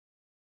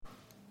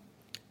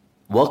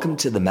Welcome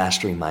to the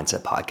Mastering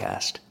Mindset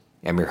Podcast.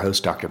 I'm your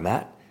host, Dr.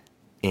 Matt,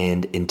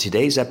 and in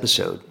today's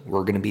episode,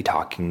 we're going to be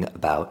talking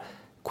about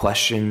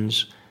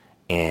questions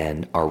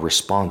and our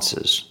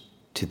responses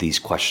to these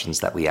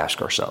questions that we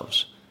ask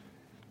ourselves.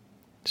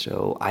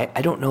 So I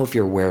don't know if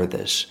you're aware of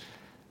this,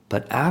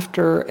 but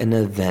after an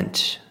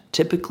event,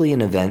 typically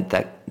an event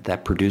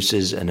that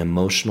produces an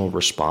emotional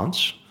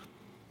response,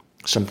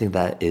 something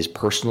that is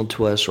personal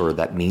to us or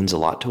that means a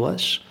lot to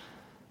us,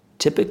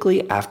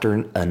 typically after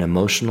an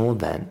emotional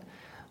event,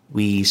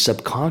 we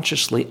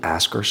subconsciously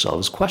ask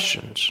ourselves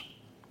questions.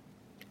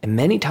 And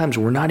many times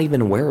we're not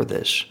even aware of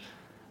this,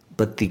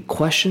 but the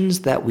questions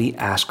that we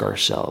ask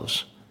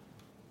ourselves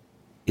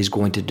is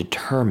going to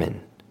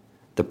determine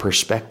the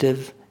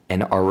perspective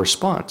and our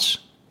response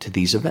to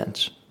these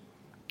events.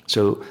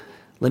 So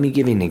let me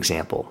give you an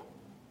example.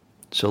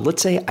 So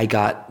let's say I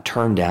got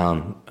turned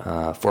down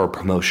for a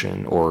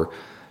promotion or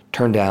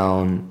turned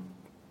down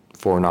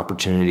for an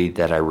opportunity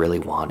that I really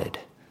wanted.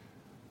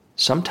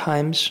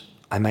 Sometimes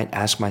I might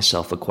ask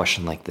myself a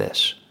question like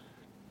this: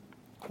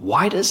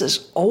 why does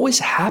this always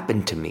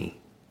happen to me?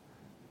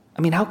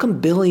 I mean, how come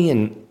Billy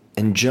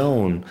and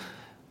Joan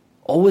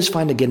always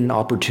find to get an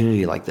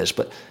opportunity like this,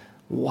 but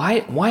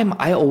why am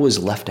I always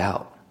left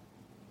out?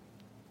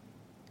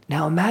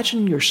 Now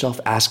imagine yourself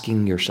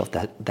asking yourself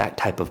that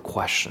type of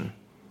question.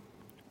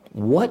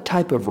 What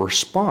type of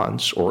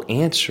response or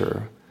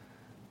answer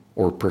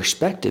or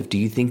perspective do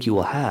you think you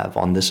will have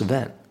on this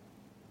event?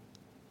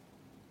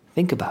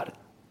 Think about it.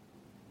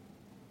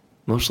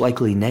 Most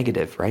likely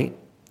negative, right?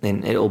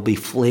 And it'll be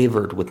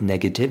flavored with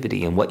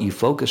negativity, and what you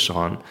focus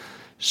on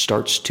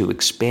starts to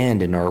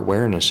expand in our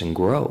awareness and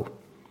grow.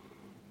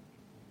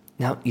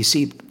 Now, you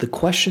see, the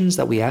questions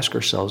that we ask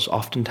ourselves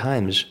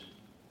oftentimes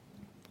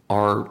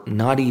are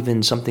not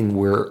even something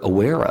we're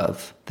aware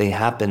of. They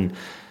happen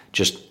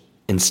just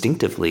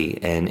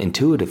instinctively and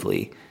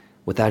intuitively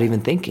without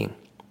even thinking.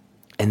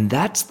 And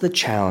that's the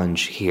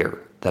challenge here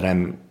that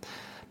I'm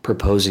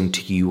proposing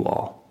to you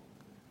all.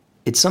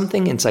 It's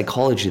something in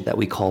psychology that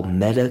we call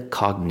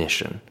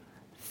metacognition.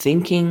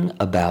 Thinking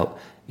about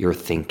your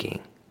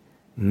thinking.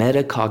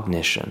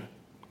 Metacognition.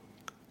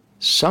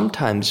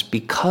 Sometimes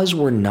because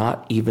we're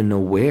not even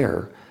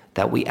aware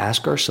that we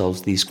ask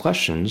ourselves these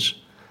questions,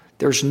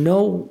 there's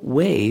no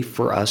way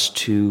for us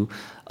to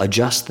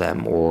adjust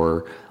them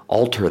or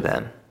alter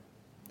them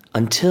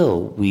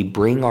until we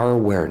bring our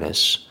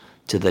awareness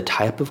to the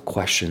type of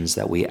questions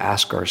that we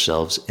ask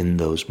ourselves in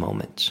those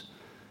moments.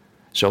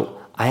 So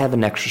I have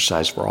an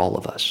exercise for all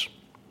of us,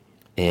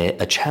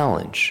 a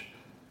challenge.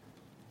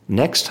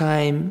 Next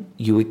time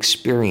you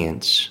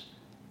experience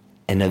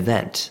an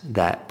event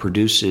that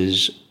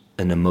produces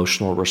an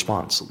emotional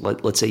response,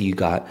 let's say you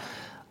got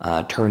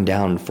turned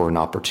down for an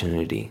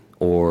opportunity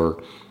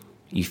or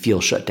you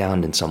feel shut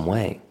down in some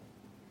way,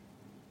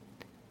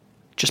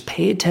 just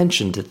pay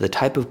attention to the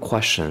type of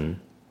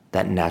question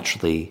that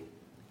naturally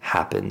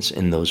happens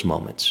in those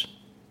moments.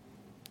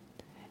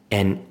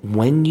 And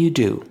when you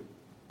do,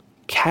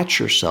 catch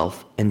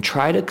yourself and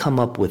try to come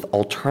up with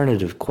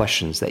alternative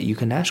questions that you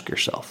can ask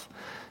yourself.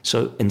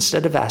 So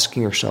instead of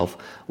asking yourself,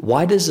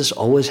 why does this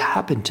always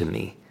happen to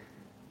me?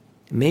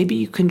 Maybe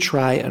you can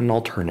try an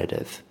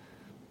alternative.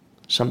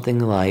 Something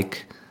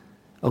like,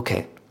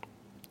 okay,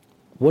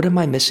 what am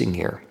I missing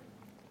here?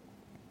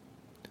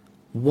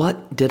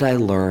 What did I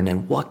learn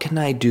and what can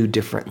I do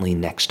differently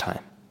next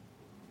time?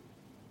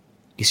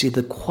 You see,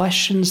 the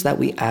questions that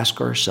we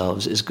ask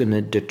ourselves is going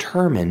to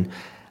determine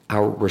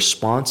our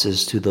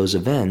responses to those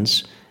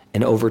events,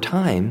 and over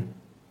time,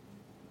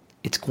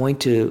 it's going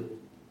to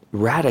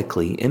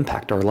radically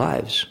impact our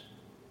lives.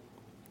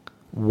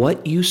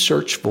 What you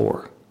search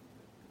for,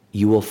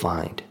 you will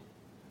find.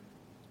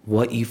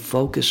 What you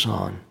focus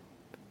on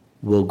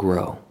will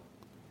grow.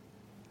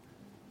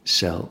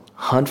 So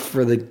hunt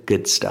for the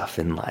good stuff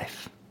in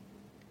life.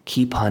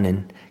 Keep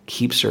hunting,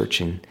 keep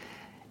searching,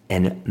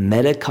 and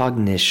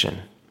metacognition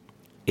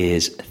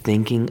is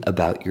thinking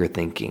about your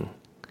thinking.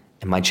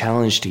 And my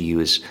challenge to you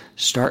is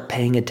start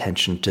paying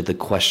attention to the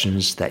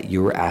questions that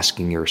you're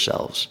asking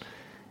yourselves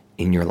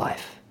in your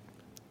life.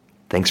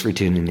 Thanks for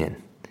tuning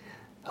in.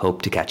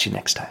 Hope to catch you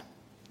next time.